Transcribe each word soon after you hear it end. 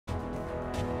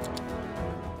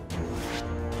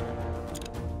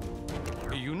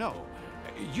You know,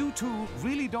 you two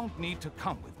really don't need to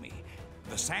come with me.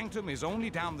 The Sanctum is only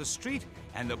down the street,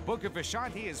 and the Book of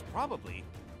Vishanti is probably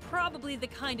the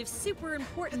kind of super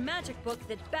important magic book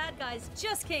that bad guys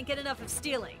just can't get enough of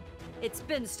stealing. It's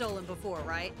been stolen before,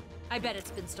 right? I bet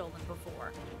it's been stolen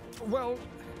before. well,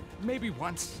 maybe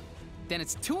once. Then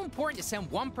it's too important to send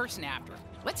one person after it.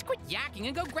 Let's quit yakking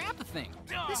and go grab the thing.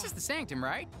 This is the Sanctum,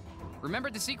 right? Remember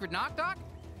the secret knock, Doc?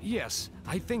 Yes,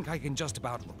 I think I can just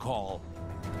about recall.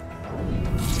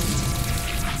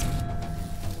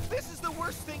 This is the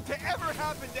worst thing to ever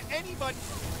happen to anybody.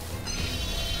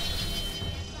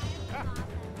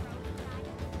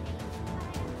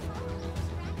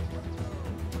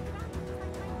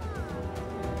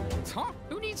 Huh?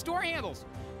 Who needs door handles?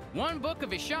 One Book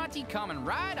of Vishanti coming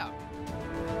right up.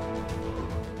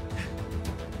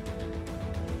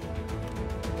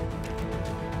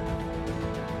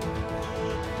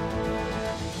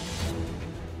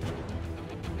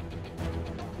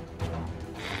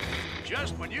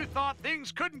 Just when you thought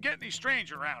things couldn't get any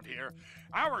stranger around here,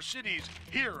 our city's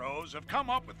heroes have come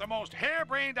up with the most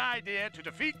harebrained idea to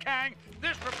defeat Kang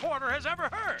this reporter has ever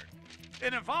heard.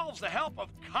 It involves the help of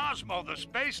Cosmo the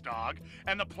Space Dog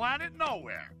and the planet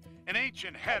Nowhere, an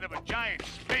ancient head of a giant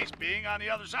space being on the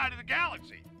other side of the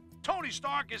galaxy. Tony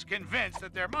Stark is convinced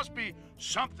that there must be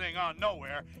something on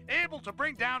Nowhere able to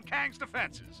bring down Kang's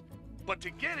defenses. But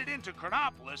to get it into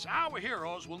Chronopolis, our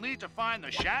heroes will need to find the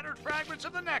shattered fragments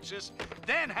of the Nexus,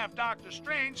 then have Doctor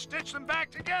Strange stitch them back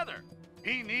together.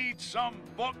 He needs some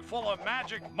book full of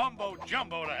magic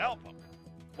mumbo-jumbo to help him.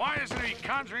 Why isn't he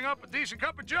conjuring up a decent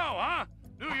cup of joe, huh?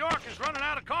 New York is running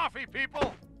out of coffee,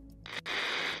 people.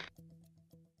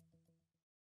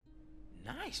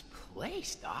 Nice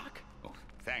place, Doc. Oh,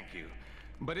 thank you.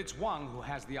 But it's Wang who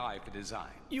has the eye for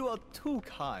design. You are too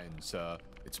kind, sir.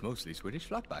 It's mostly Swedish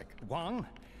flatback. Wang,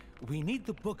 we need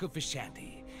the Book of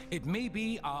Vishanti. It may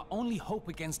be our only hope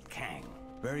against Kang.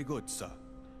 Very good, sir.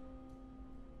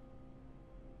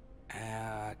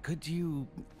 Could you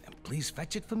please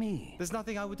fetch it for me? There's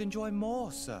nothing I would enjoy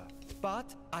more, sir.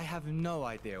 But I have no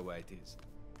idea where it is.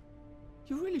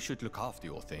 You really should look after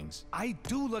your things. I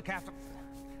do look after...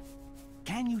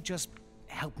 Can you just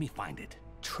help me find it?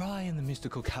 Try in the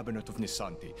mystical cabinet of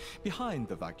Nisanti, behind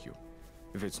the vacuum.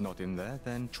 If it's not in there,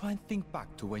 then try and think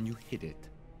back to when you hid it.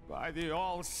 By the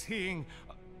all-seeing...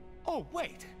 Oh,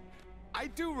 wait! I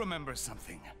do remember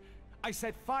something. I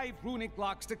set 5 runic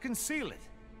locks to conceal it.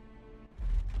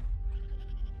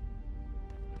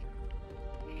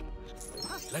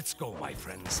 Let's go, my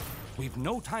friends. We've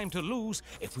no time to lose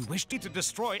if we wish to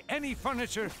destroy any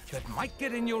furniture that might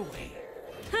get in your way.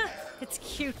 It's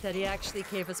cute that he actually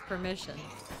gave us permission.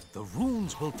 The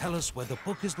runes will tell us where the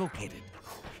book is located.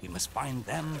 We must find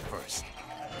them first.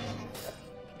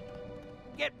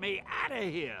 Get me out of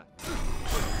here!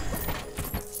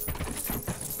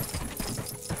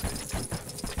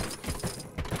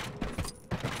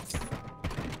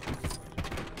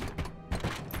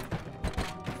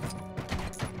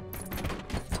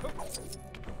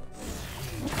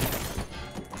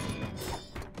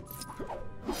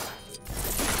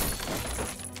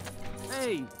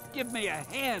 Hey, give me a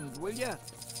hand, will ya?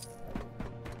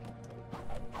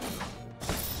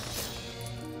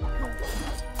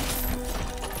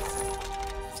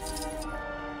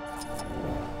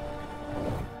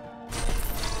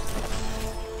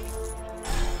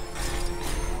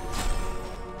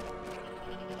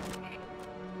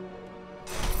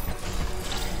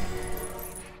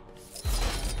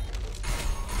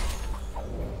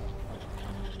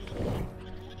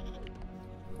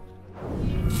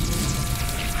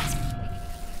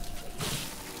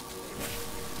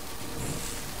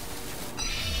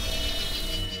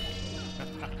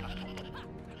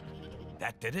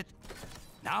 That did it.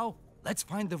 Now, let's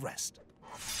find the rest.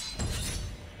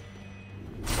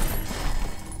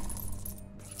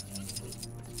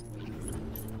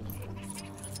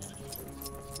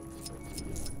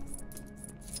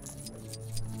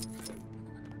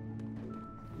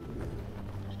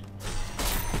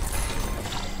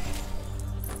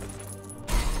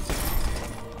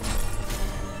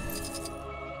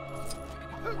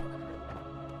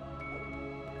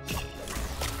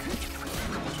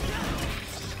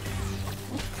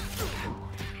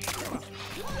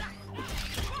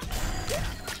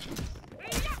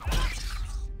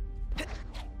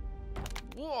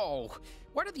 Whoa!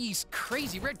 What are these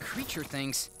crazy red creature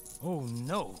things? Oh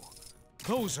no.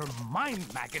 Those are mind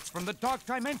maggots from the Dark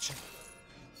Dimension.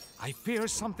 I fear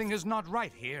something is not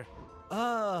right here.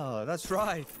 Ah, that's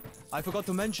right. I forgot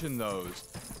to mention those.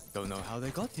 Don't know how they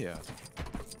got here.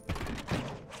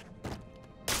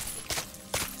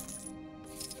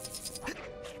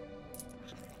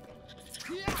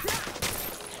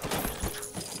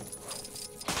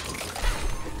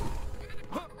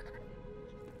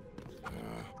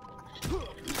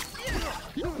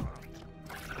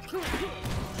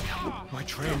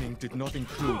 training did not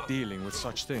include dealing with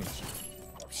such things.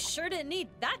 Sure didn't need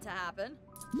that to happen.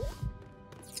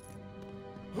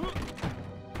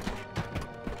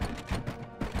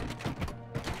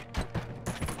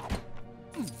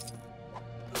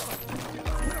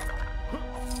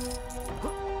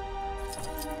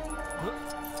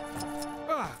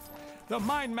 The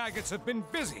mind maggots have been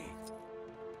busy.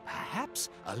 Perhaps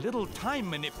a little time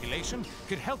manipulation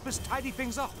could help us tidy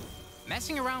things up.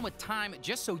 Messing around with time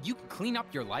just so you can clean up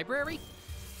your library?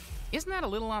 Isn't that a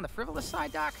little on the frivolous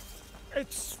side, Doc?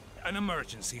 It's an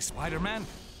emergency, Spider-Man.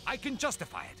 I can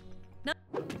justify it. Not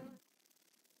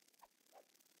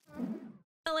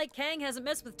like Kang hasn't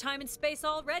messed with time and space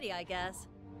already, I guess.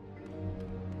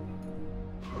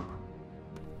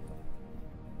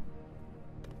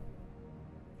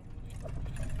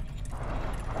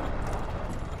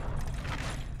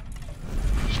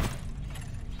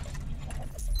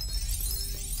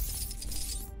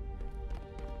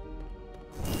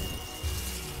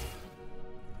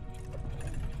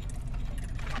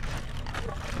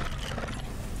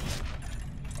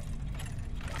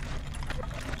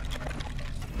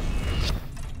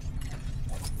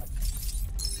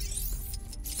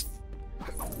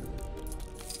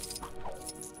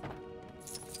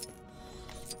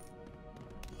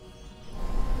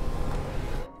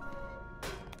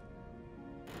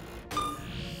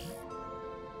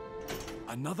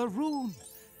 Another rune.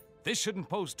 This shouldn't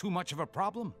pose too much of a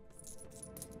problem.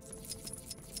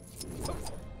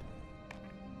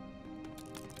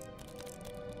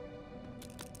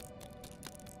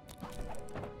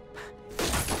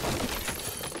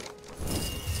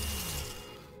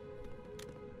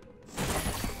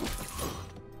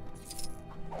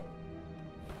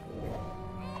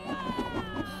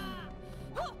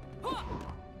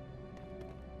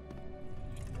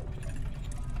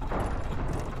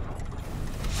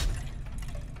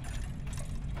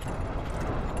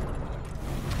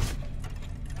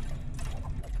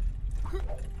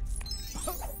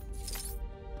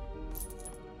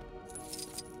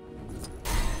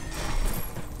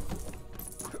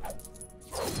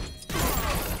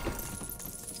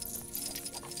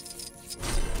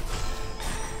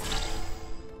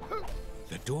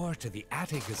 The door to the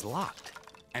attic is locked,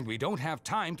 and we don't have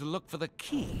time to look for the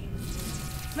key.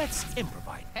 Let's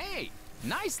improvise. Hey,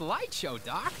 nice light show,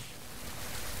 Doc.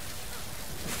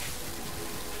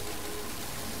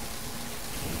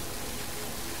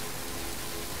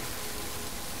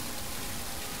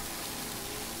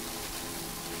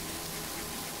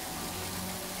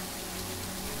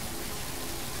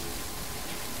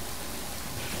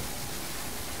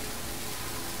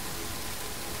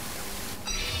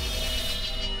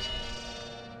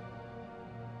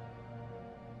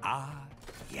 Ah,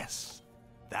 yes.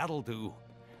 That'll do.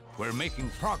 We're making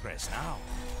progress now.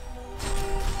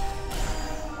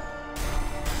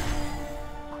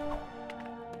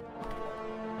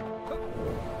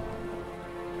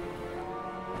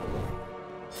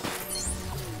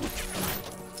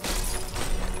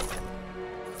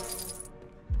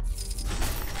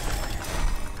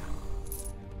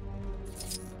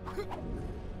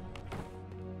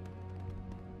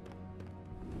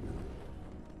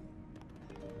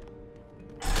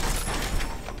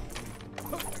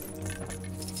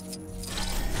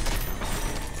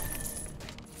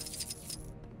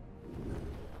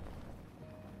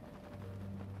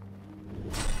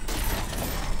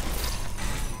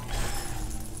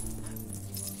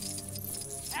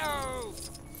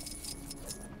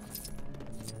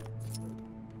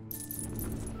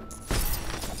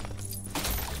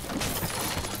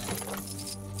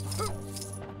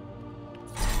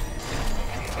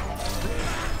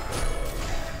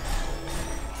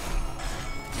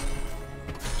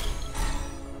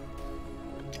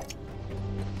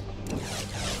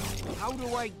 How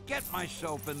do I get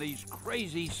myself in these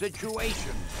crazy situations?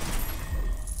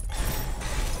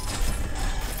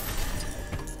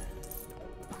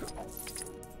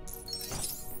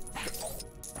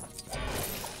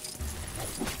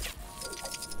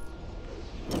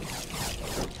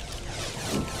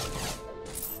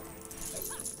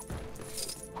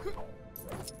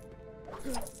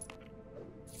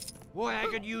 Boy, I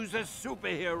could use a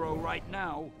superhero right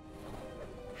now.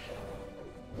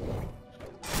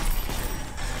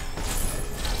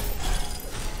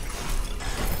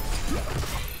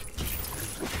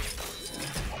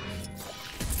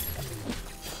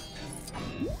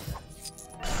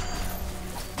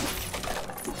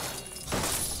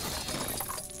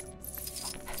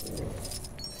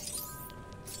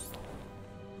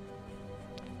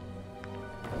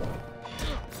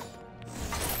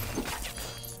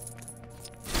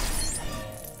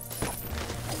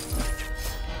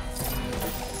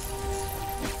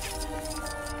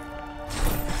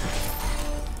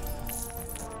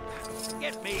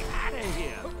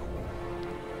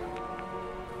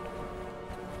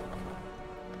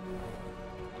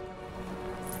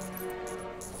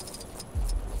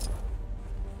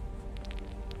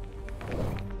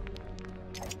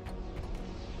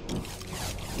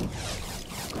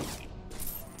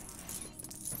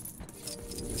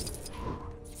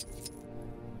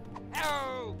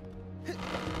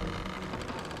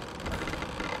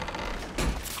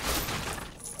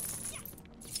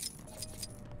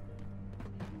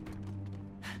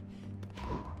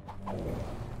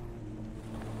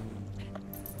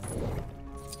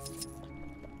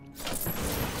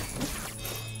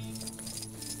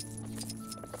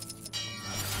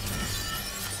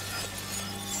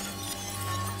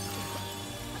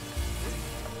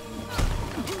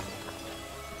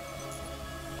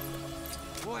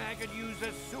 Boy, I could use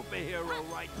a superhero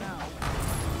right now.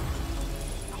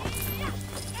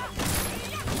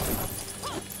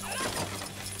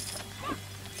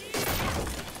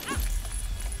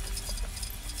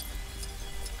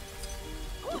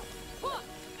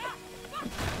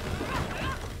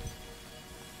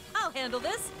 I'll handle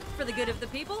this for the good of the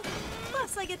people.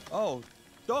 Plus, I get. Oh,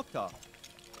 Doctor,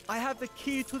 I have the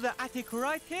key to the attic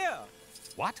right here.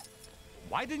 What?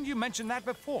 Why didn't you mention that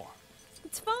before?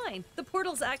 It's fine. The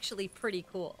portal's actually pretty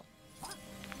cool.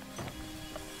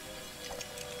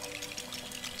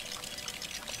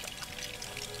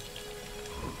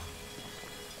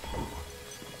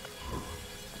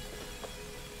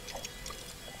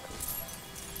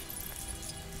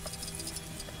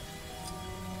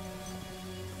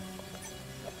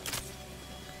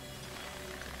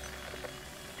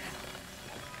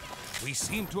 We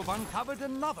seem to have uncovered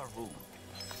another room.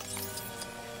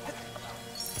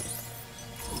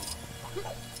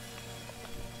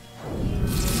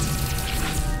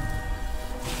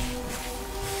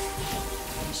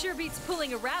 Sure beats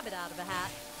pulling a rabbit out of a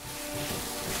hat.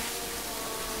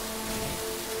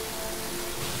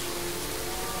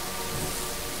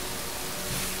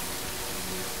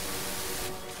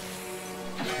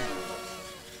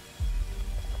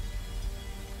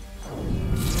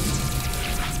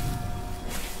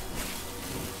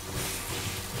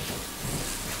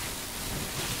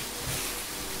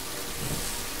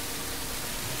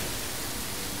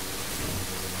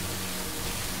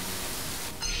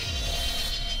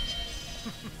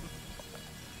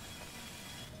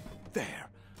 There.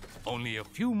 Only a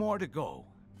few more to go.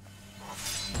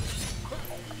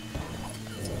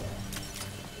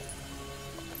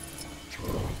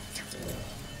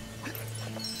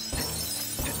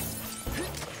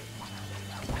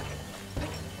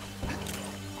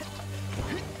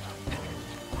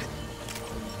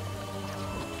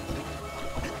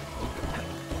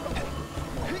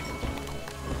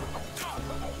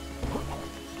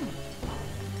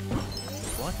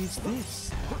 What is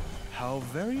this? How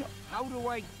very... How do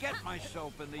I get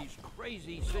myself in these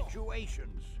crazy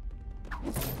situations?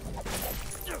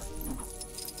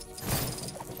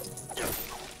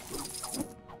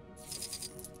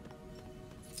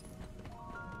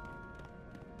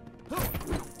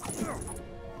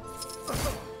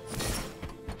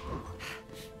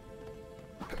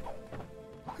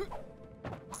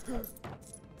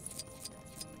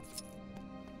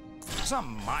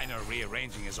 Some minor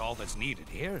rearranging is all that's needed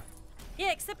here.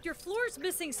 Yeah, except your floor's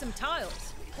missing some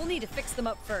tiles. We'll need to fix them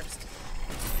up first.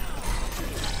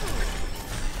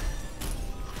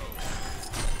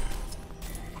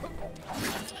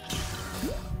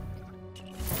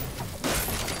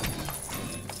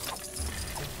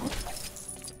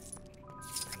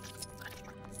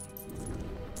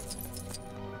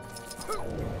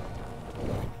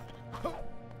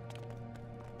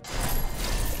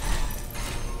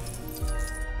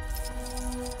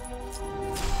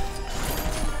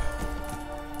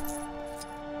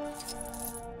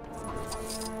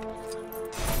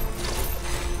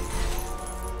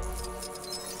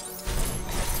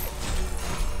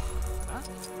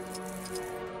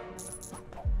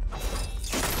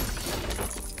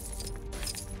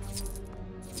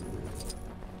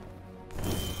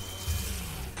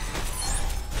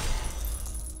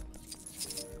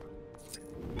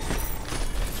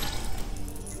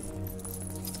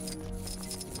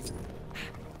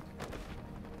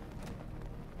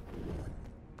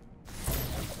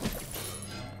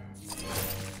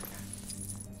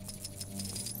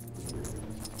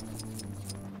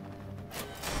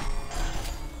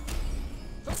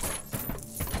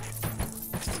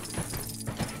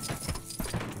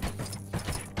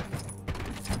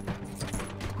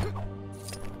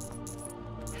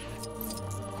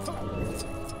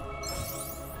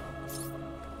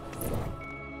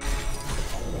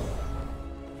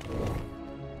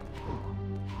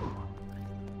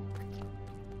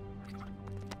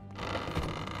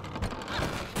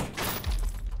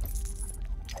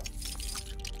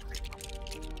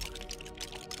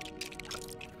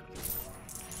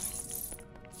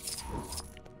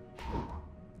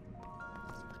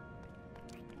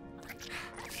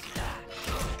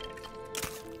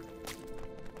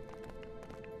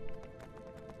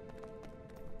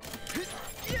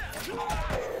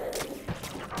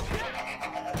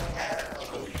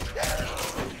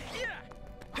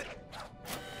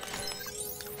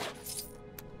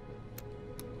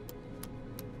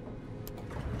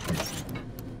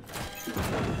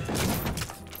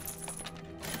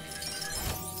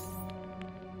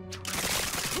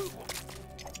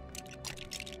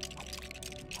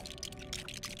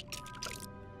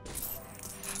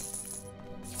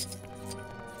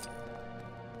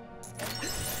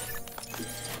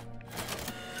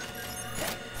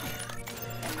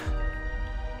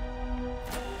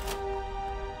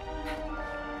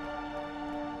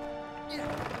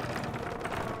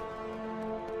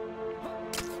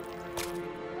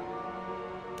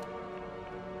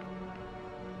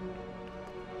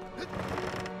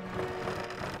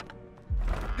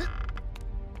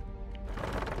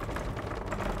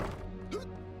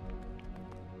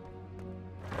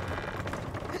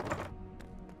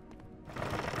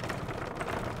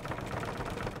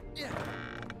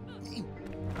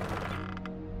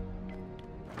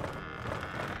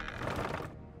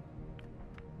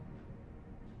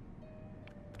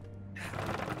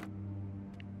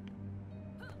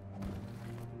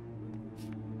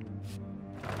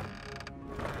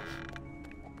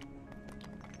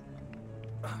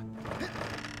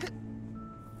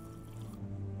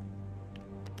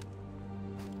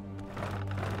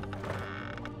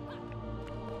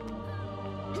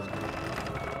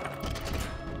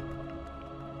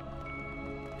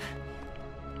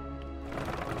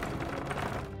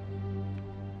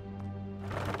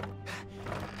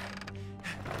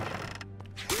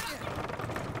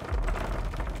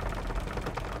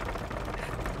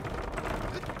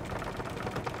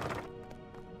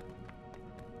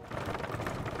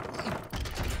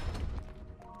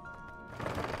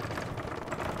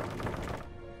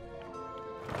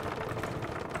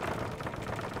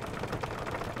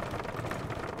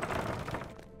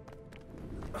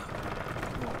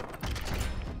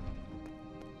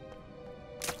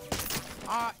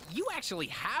 actually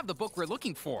have the book we're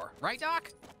looking for, right,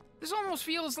 Doc? This almost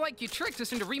feels like you tricked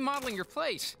us into remodeling your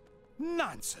place.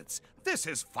 Nonsense. This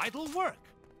is vital work.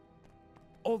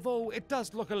 Although it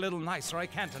does look a little nicer, I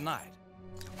can't deny it.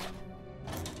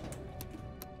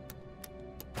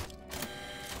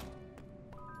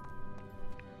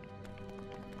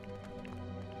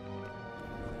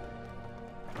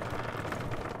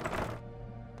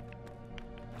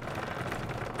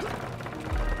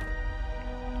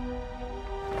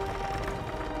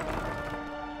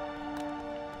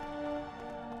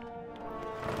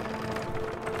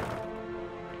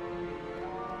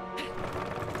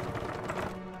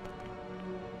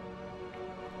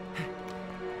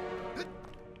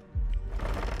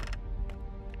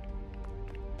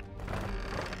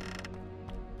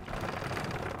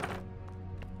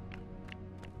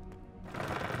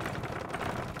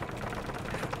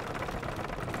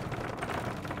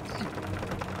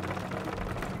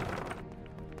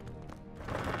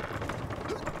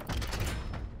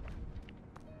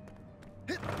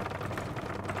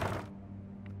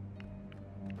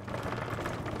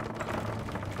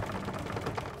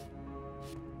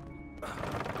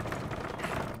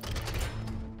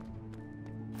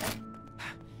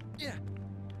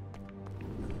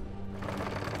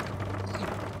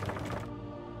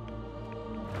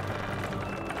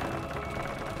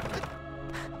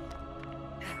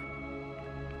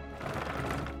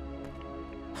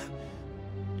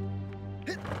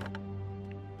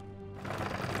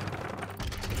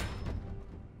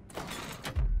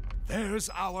 There's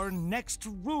our next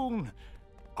rune.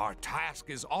 Our task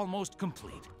is almost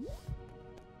complete.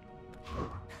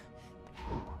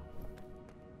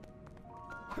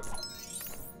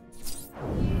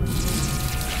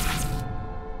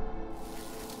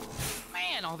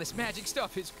 Man, all this magic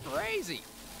stuff is crazy.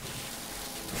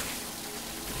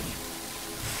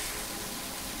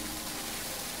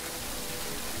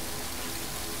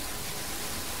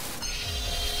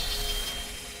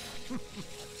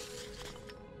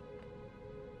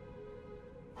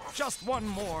 Just one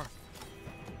more.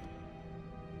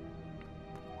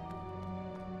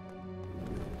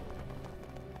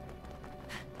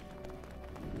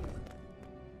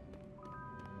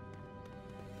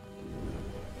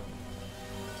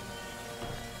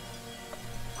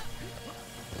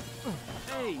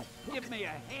 Hey, give me a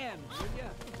hand, will ya?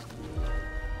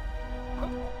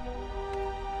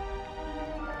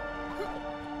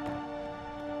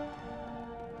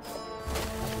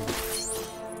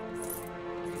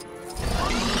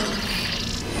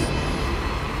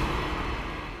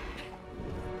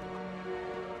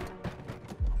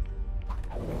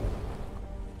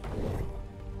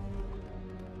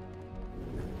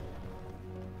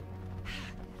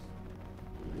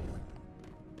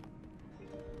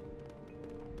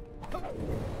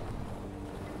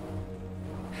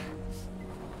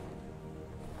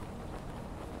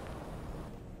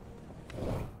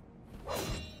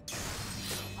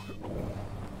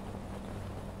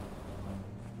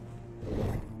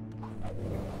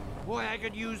 Boy, I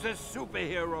could use a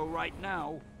superhero right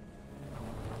now.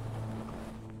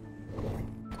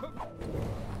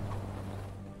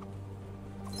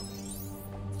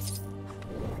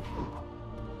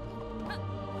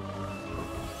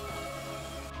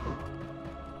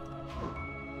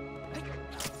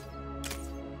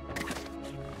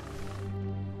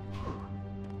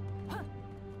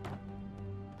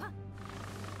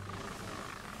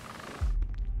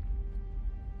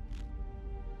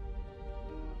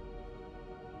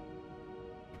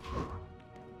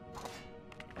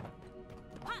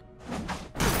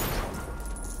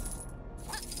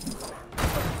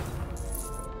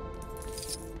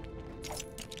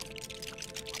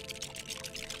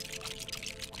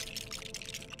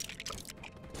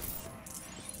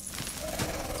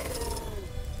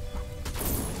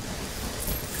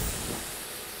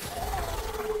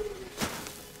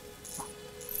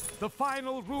 The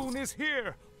final rune is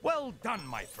here. Well done,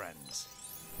 my friends.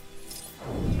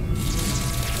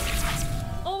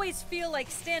 Always feel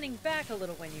like standing back a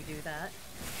little when you do that.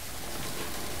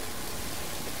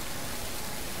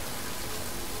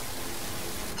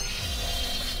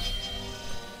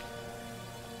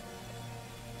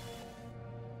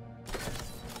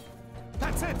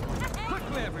 That's it!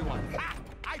 Quickly, everyone! Ha!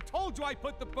 I told you I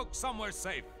put the book somewhere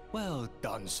safe. Well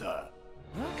done, sir.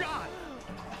 God!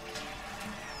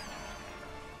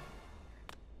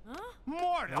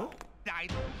 Mordo!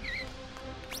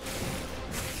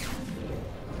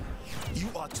 You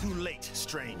are too late,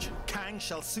 Strange. Kang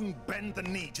shall soon bend the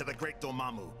knee to the great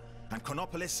Dormammu, and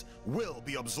Chronopolis will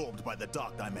be absorbed by the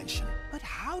Dark Dimension. But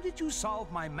how did you solve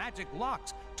my magic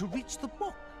locks to reach the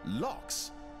book?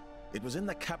 Locks? It was in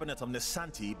the cabinet of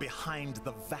Nisanti behind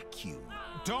the vacuum.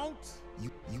 Don't!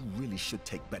 You really should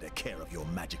take better care of your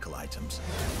magical items.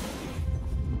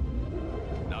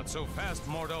 Not so fast,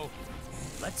 Mordo.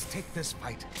 Let's take this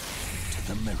fight to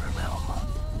the Mirror Realm.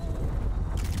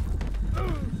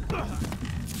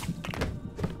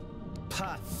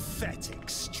 Pathetic,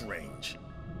 Strange.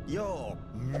 Your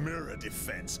mirror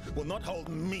defense will not hold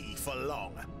me for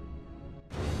long.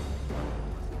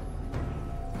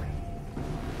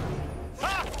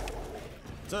 Ha!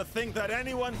 To think that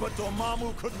anyone but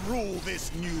Dormammu could rule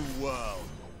this new world.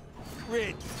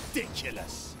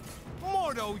 Ridiculous.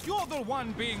 Mordo, you're the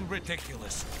one being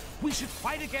ridiculous. We should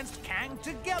fight against Kang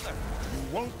together.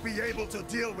 You won't be able to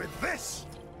deal with this!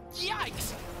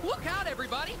 Yikes! Look out,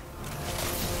 everybody!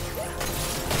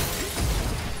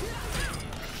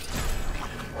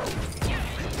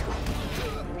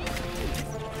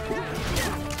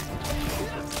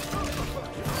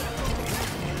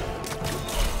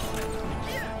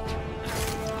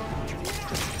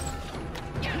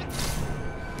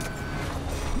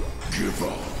 Give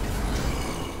up.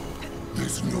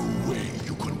 There's no way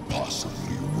you can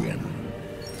possibly win.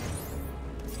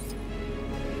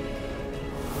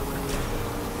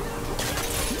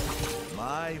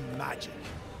 My magic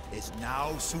is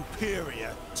now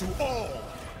superior to all.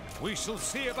 We shall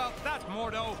see about that,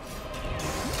 Mordo.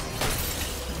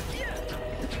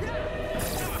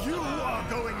 You are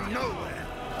going nowhere.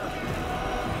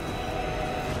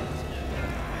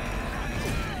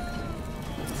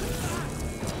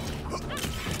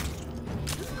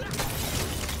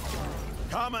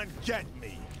 Come and get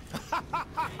me.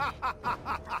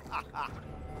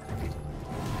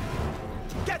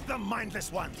 Get the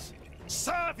mindless ones.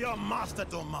 Serve your master,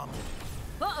 Dormammu.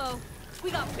 Uh-oh.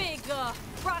 We got big,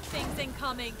 rock things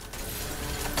incoming.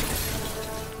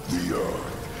 The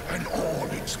Earth and all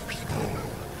its people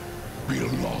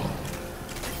belong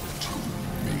to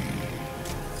me.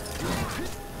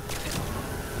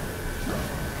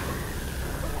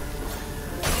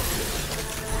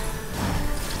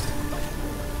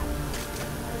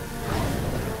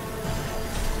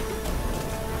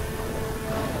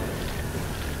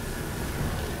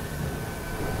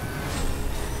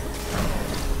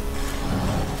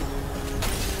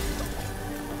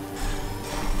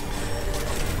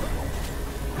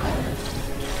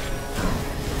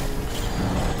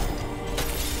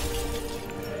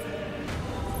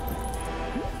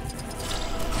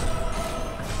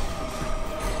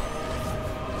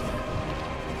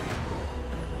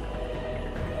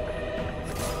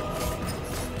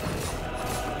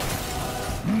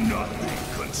 Nothing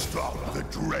can stop the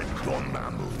dread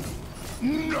Dormammu.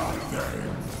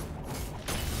 Nothing!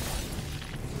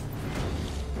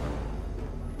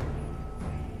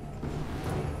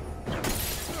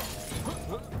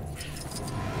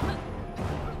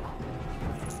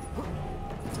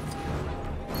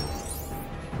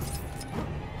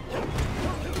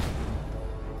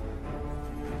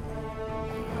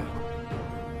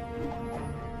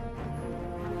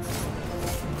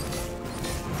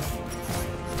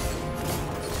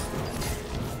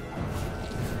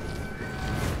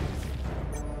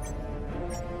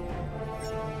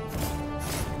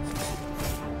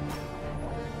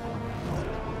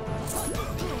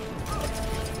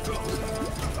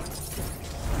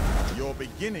 You're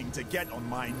beginning to get on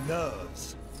my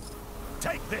nerves.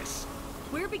 Take this.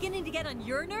 We're beginning to get on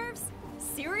your nerves?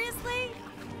 Seriously?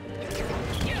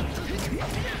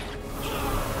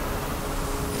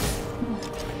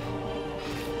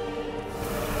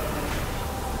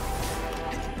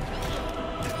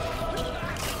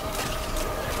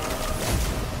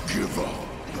 Give up.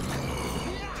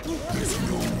 There's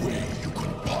no way you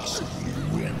can possibly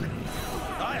win.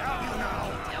 I have you now.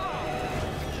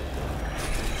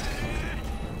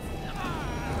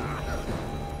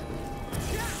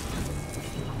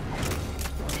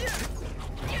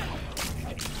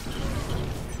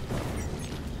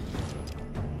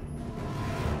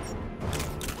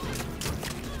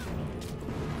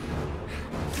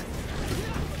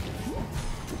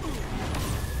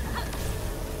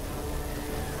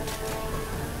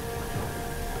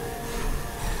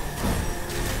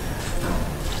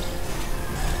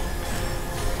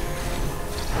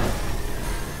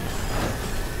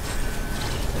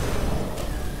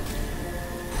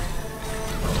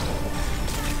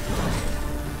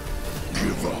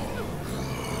 Give up.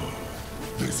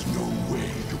 There's no way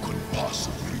you can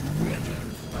possibly win.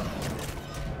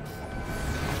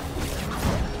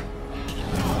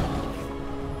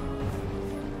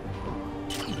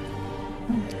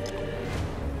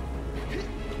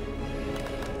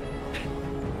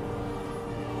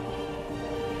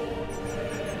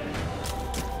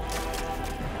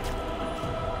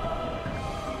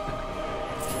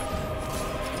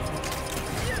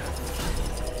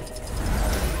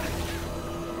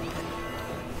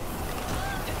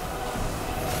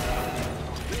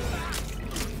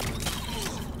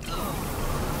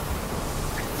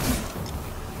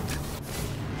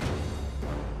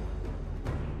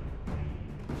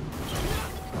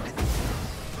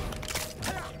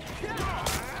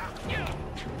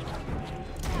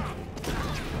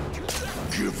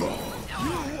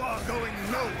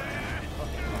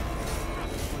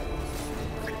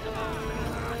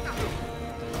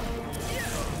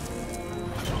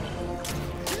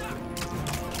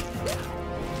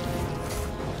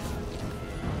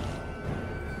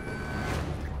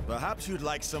 Perhaps you'd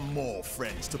like some more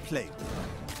friends to play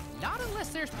with. Not unless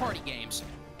there's party games.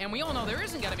 And we all know there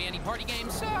isn't gonna be any party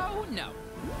games, so no.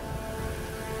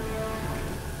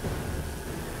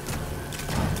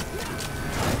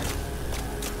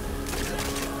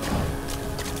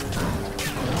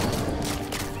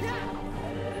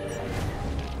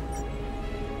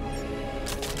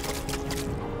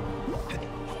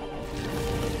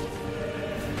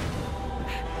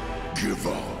 Give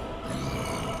up.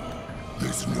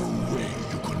 There's no way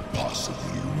you can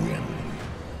possibly win.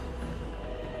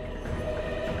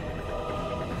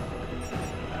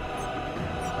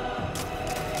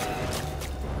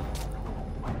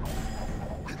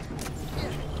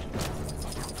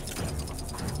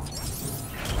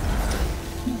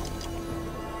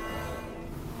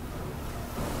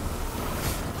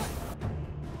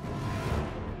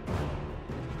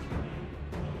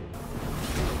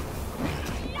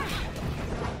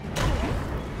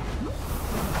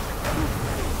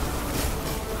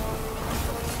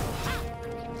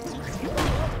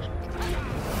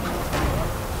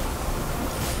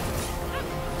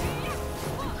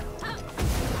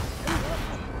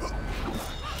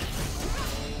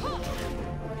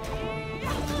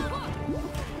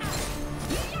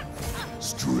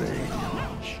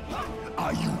 Strange.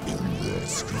 Are you in there,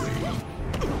 Strange?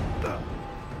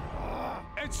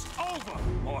 It's over,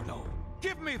 Mordo.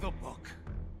 Give me the book.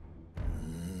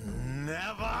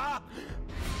 Never!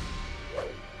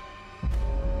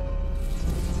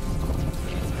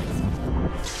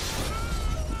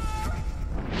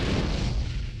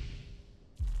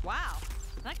 Wow,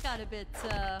 that got a bit,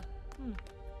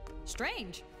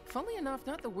 strange. Funnily enough,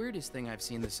 not the weirdest thing I've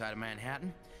seen this side of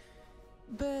Manhattan.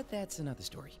 But that's another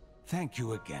story. Thank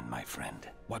you again, my friend.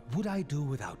 What would I do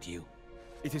without you?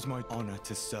 It is my honor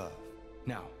to serve.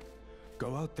 Now,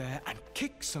 go out there and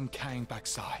kick some Kang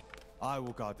backside. I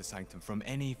will guard the Sanctum from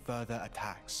any further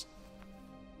attacks.